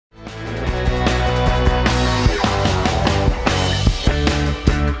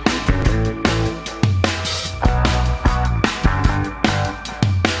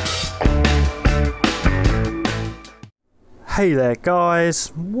Hey there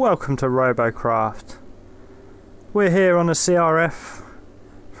guys, welcome to Robocraft. We're here on a CRF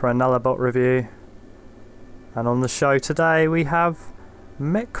for another bot review, and on the show today we have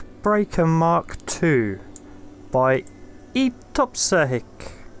Mk2 by Mk2.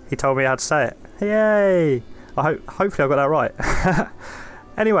 He told me how to say it. Yay! Hopefully I got that right.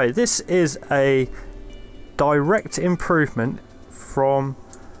 Anyway, this is a direct improvement from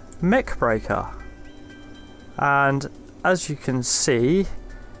Mech2, and as you can see,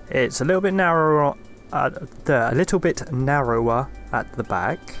 it's a little bit narrower at the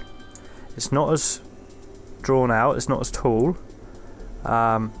back. It's not as drawn out, it's not as tall.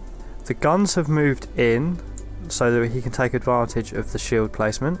 The guns have moved in so that he can take advantage of the shield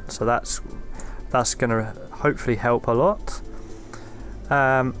placement, so that's going to hopefully help a lot.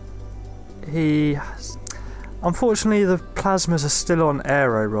 Unfortunately, the plasmas are still on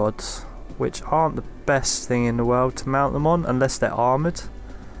aero rods, which aren't the best thing in the world to mount them on unless they're armoured.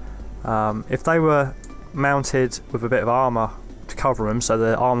 If they were mounted with a bit of armour to cover them, so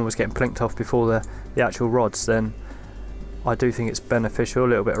the armour was getting plinked off before the actual rods, then I do think it's beneficial, a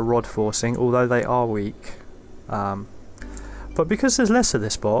little bit of rod forcing, although they are weak. But because there's less of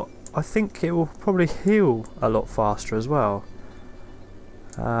this bot, I think it will probably heal a lot faster as well.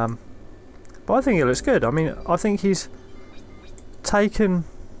 But I think it looks good. I mean, I think he's taken,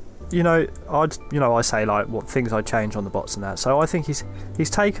 I say like what things I'd change on the bots and that. So I think he's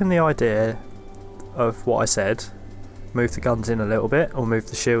taken the idea of what I said, move the guns in a little bit or move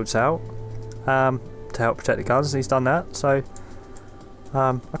the shields out to help protect the guns, and he's done that. So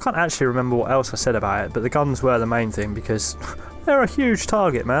I can't actually remember what else I said about it, but the guns were the main thing because they're a huge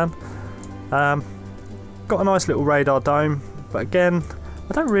target, man. Got a nice little radar dome, but again,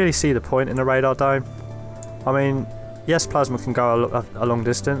 I don't really see the point in a radar dome. I mean, yes, plasma can go a long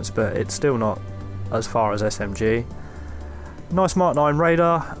distance, but it's still not as far as SMG. Nice Mark 9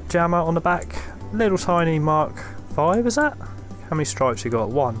 radar jammer on the back. Little tiny Mark 5, is that? How many stripes you got?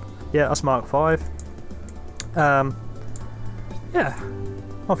 1. Yeah, that's Mark 5. Yeah,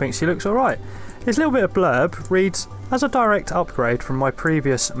 I think she looks alright. His little bit of blurb reads, as a direct upgrade from my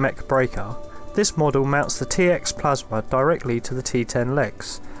previous Mech Breaker, this model mounts the TX plasma directly to the T10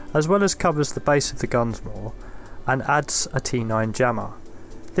 legs, as well as covers the base of the guns more, and adds a T9 jammer.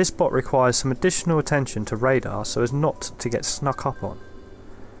 This bot requires some additional attention to radar so as not to get snuck up on.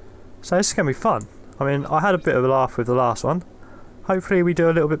 So this is going to be fun. I mean, I had a bit of a laugh with the last one. Hopefully we do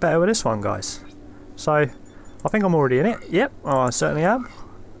a little bit better with this one, guys. So, I think I'm already in it. Yep, I certainly am.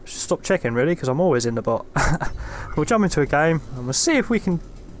 Should stop checking really, because I'm always in the bot. We'll jump into a game and we'll see if we can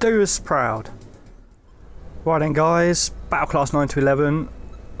do us proud. Right then guys, Battle Class 9 to 11.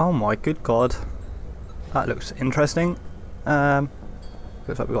 Oh my good god. That looks interesting.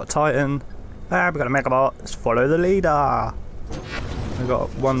 Looks like we've got a Titan. We've got a Megabot. Let's follow the leader. We've got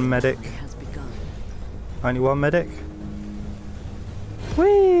one medic. Only one medic.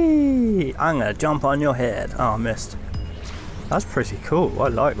 Whee! I'm gonna jump on your head. Oh, I missed. That's pretty cool. I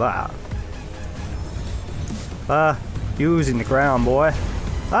like that. Using the ground, boy.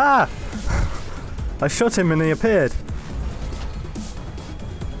 Ah! I shot him and he appeared.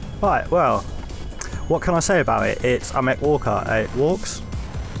 Right, well, what can I say about it? It's a Mech Walker. It walks.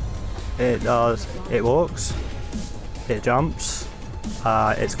 It walks. It jumps.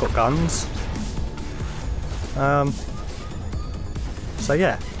 It's got guns. So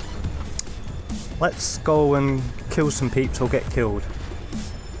yeah. Let's go and kill some peeps or get killed.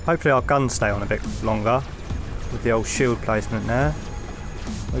 Hopefully our guns stay on a bit longer with the old shield placement there.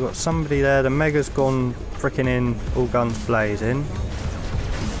 We've got somebody there, the Mega's gone fricking in, all guns blazing.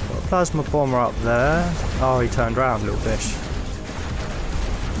 Got a plasma bomber up there. Oh, he turned round, little fish.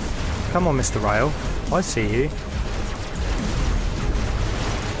 Come on, Mr. Rail. I see you.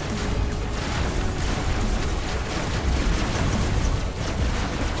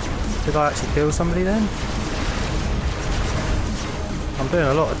 Did I actually kill somebody then? I'm doing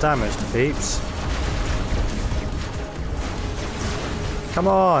a lot of damage to peeps. Come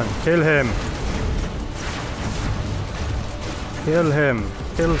on, kill him. Kill him.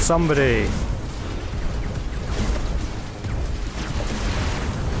 Kill somebody.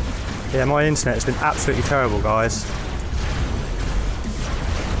 Yeah, my internet has been absolutely terrible, guys.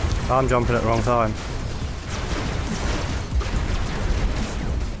 I'm jumping at the wrong time.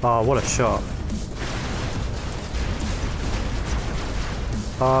 Oh, what a shot.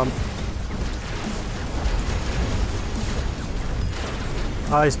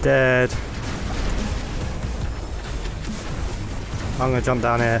 Oh, he's dead. I'm gonna jump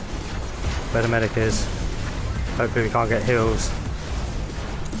down here where the medic is. Hopefully we can't get heals.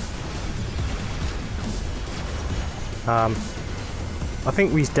 I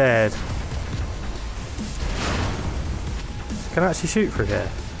think we's dead. Can I actually shoot through here?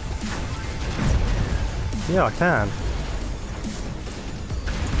 Yeah, I can.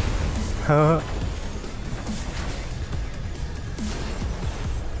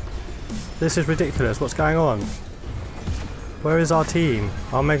 This is ridiculous. What's going on? Where is our team?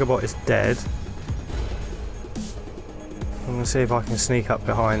 Our Megabot is dead. I'm gonna see if I can sneak up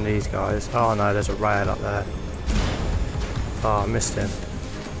behind these guys. Oh no, there's a rail up there. Oh, I missed him.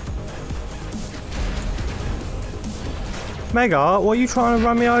 Mega, what are you trying to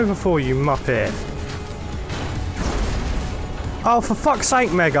run me over for, you muppet? Oh, for fuck's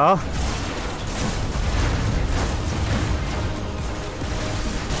sake, Mega!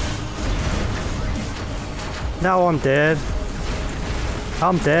 Now I'm dead.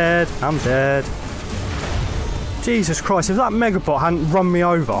 I'm dead. I'm dead. Jesus Christ! If that Megabot hadn't run me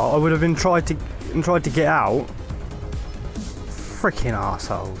over, I would have been tried to get out. Freaking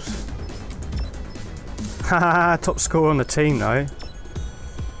assholes! Haha! Top score on the team though.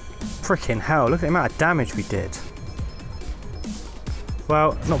 Freaking hell! Look at the amount of damage we did.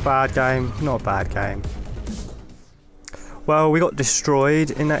 Well, not bad game. Not a bad game. Well, we got destroyed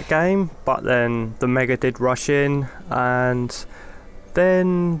in that game, but then the Mega did rush in and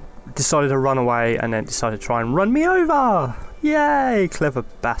then decided to run away and then decided to try and run me over. Yay! Clever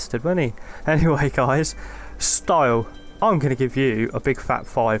bastard, wasn't he? Anyway, guys, style. I'm going to give you a big fat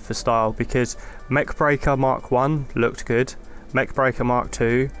 5 for style because Mech Breaker Mark 1 looked good. Mech Breaker Mark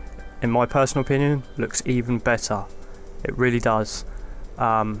 2, in my personal opinion, looks even better. It really does.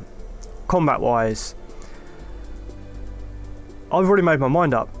 Combat wise, I've already made my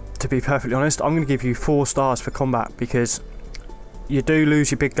mind up, to be perfectly honest. I'm going to give you 4 stars for combat because you do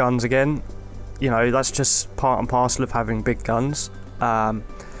lose your big guns again. You know, that's just part and parcel of having big guns.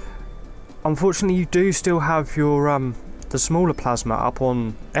 Unfortunately, you do still have your the smaller plasma up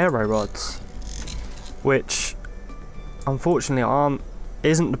on aero rods, which unfortunately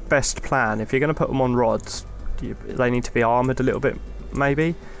isn't the best plan. If you're going to put them on rods, they need to be armoured a little bit,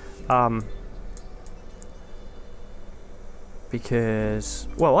 maybe. Because,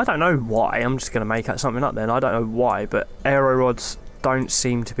 well, I don't know why. I'm just going to make something up then. I don't know why, but aero rods don't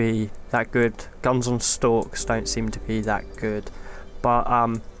seem to be that good. Guns on stalks don't seem to be that good.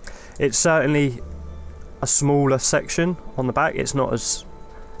 But it's certainly a smaller section on the back. It's not as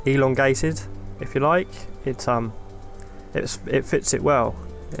elongated, if you like. It fits it well.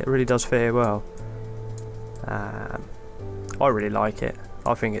 It really does fit it well. I really like it.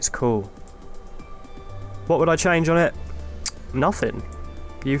 I think it's cool. What would I change on it? Nothing.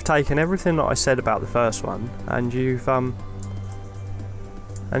 You've taken everything that I said about the first one, and you've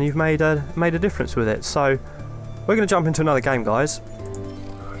made a difference with it. So we're going to jump into another game, guys.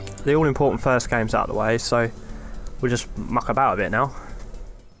 The all important first game's out of the way, so we'll just muck about a bit now.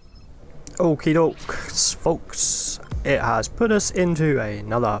 Okie dokes, folks. It has put us into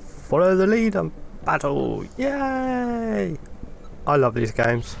another follow the leader battle. Yay! I love these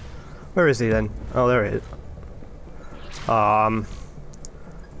games. Where is he then? Oh, there he is. Oh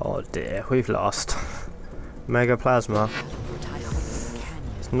dear, we've lost. Mega Plasma.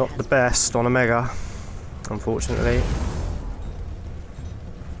 It's not the best on a Mega, unfortunately.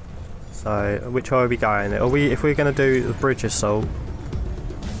 So, which way are we going? If we're going to do the bridge assault,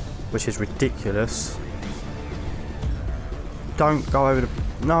 which is ridiculous. Don't go over the...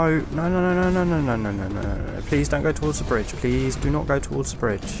 No. Please don't go towards the bridge. Please do not go towards the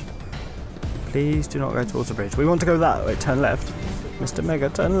bridge. Please do not go towards the bridge. We want to go that way. Turn left. Mr. Mega,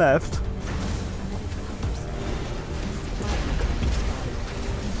 turn left.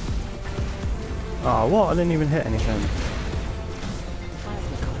 Oh, what? I didn't even hit anything.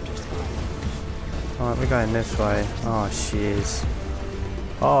 Alright, we're going this way. Oh, she is.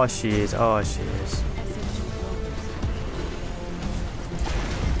 Oh, she is. Oh, she is.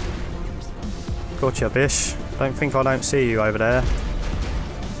 Gotcha, bish. Don't think I don't see you over there.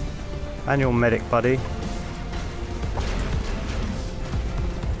 And your medic, buddy.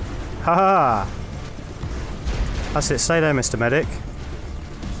 Haha! That's it. Stay there, Mr. Medic.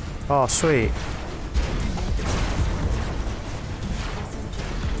 Oh, sweet.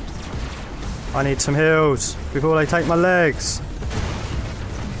 I need some heals before they take my legs.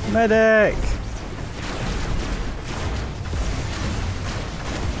 Medic!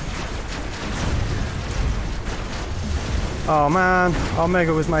 Oh man, our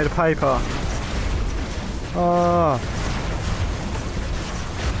Mega was made of paper. Oh.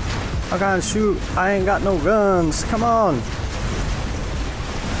 I can't shoot. I ain't got no guns. Come on.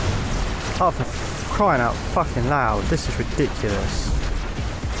 Oh, for crying out fucking loud. This is ridiculous.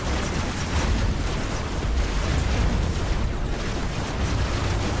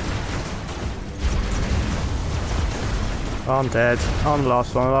 I'm dead. I'm the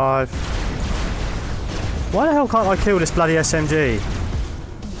last one alive. Why the hell can't I kill this bloody SMG?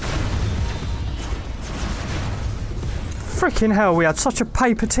 Freaking hell, we had such a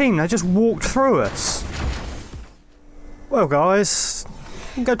paper team, they just walked through us. Well guys,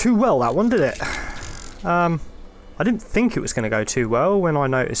 didn't go too well that one, did it? I didn't think it was going to go too well when I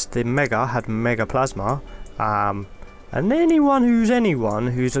noticed the Mega had Mega Plasma. And anyone who's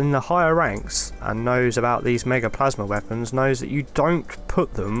in the higher ranks and knows about these Mega Plasma weapons knows that you don't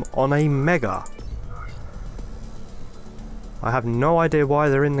put them on a Mega. I have no idea why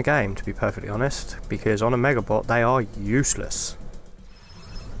they're in the game, to be perfectly honest, because on a Megabot they are useless.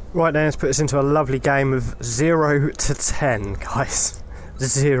 Right then, let's put this into a lovely game of 0 to 10, guys.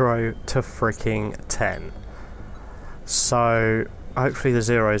 0 to freaking 10. So, hopefully the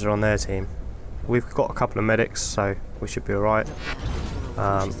zeros are on their team. We've got a couple of medics, so we should be alright.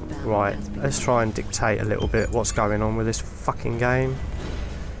 Right, let's try and dictate a little bit what's going on with this fucking game.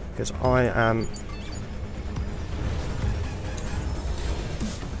 Because I am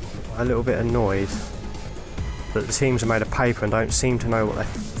a little bit annoyed that the teams are made of paper and don't seem to know what they're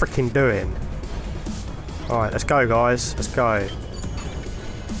freaking doing. Alright, let's go guys, let's go.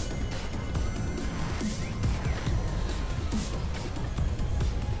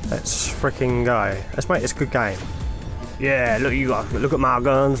 Let's freaking go. Let's make this a good game. Yeah, look at my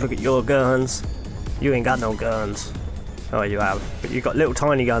guns, look at your guns. You ain't got no guns. Oh, you have. But you got little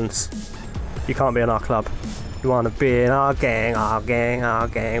tiny guns. You can't be in our club. You wanna be in our gang, our gang, our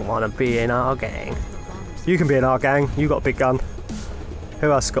gang, wanna be in our gang. You can be in our gang, you got a big gun.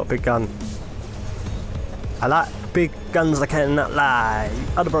 Who else got a big gun? I like big guns, I cannot lie.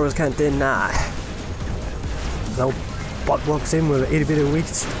 Other brothers can't deny. No butt walks in with an itty bit of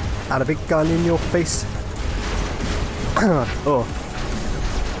wheat and a big gun in your face. Oh.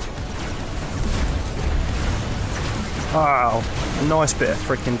 Wow, a nice bit of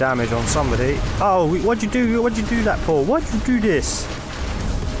freaking damage on somebody. Oh, what'd you do? What'd you do that for? Why'd you do this?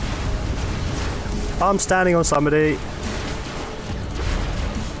 I'm standing on somebody.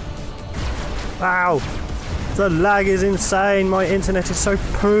 Wow, the lag is insane. My internet is so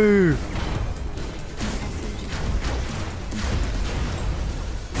poo.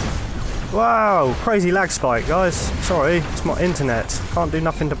 Wow, crazy lag spike, guys. Sorry, it's my internet. Can't do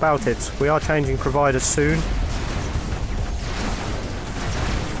nothing about it. We are changing providers soon.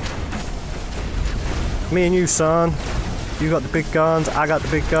 Me and you, son. You got the big guns, I got the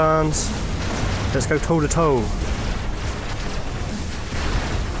big guns. Let's go toe to toe.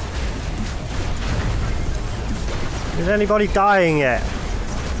 Is anybody dying yet?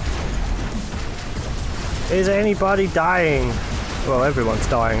 Is anybody dying? Well, everyone's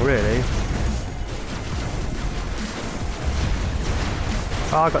dying, really.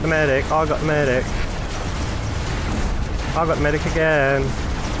 Oh, I got the medic, I got the medic. I got the medic again.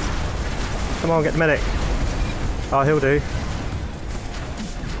 Come on, get the medic. Oh, he'll do.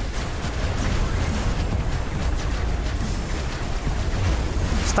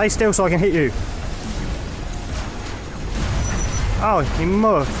 Stay still so I can hit you. Oh, he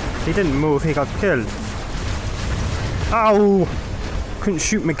moved. He didn't move, he got killed. Ow! Couldn't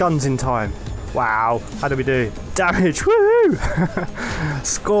shoot my guns in time. Wow, how did we do? Damage, woohoo!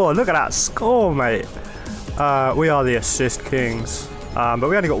 Score, look at that score, mate. We are the assist kings. But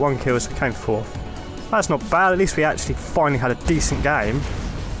we only got 1 kill, so we came 4th. That's not bad, at least we actually finally had a decent game.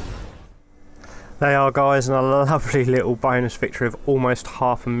 They are, guys, and a lovely little bonus victory of almost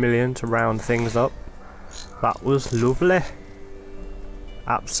 500,000 to round things up. That was lovely.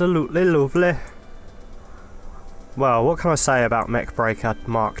 Absolutely lovely. Well, what can I say about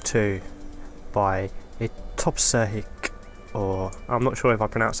Mk2 by Itopsahik, or I'm not sure if I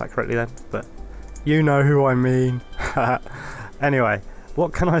pronounced that correctly then, but you know who I mean. Anyway,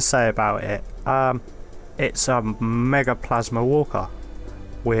 what can I say about it? It's a Mega Plasma Walker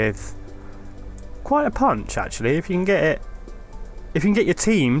with quite a punch, actually. If you can get it, if you can get your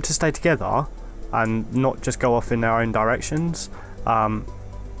team to stay together and not just go off in their own directions, and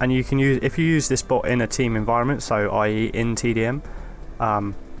you can use, if you use this bot in a team environment, so i.e. in TDM,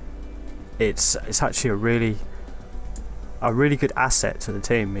 it's actually a really good asset to the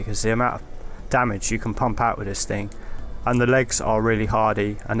team, because the amount of damage you can pump out with this thing, and the legs are really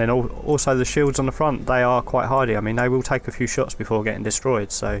hardy, and then also the shields on the front, they are quite hardy. I mean, they will take a few shots before getting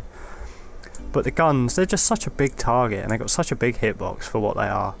destroyed. So, but the guns, they're just such a big target, and they've got such a big hitbox for what they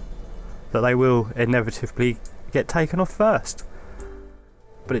are, that they will inevitably get taken off first.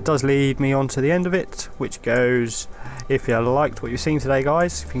 But it does lead me on to the end of it, which goes, if you liked what you've seen today,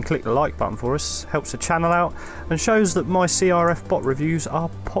 guys, if you can click the like button for us, helps the channel out and shows that my CRF bot reviews are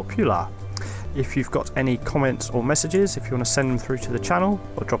popular. If you've got any comments or messages, if you want to send them through to the channel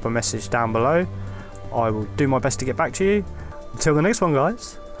or drop a message down below, I will do my best to get back to you. Until the next one,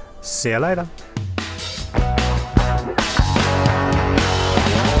 guys, see you later.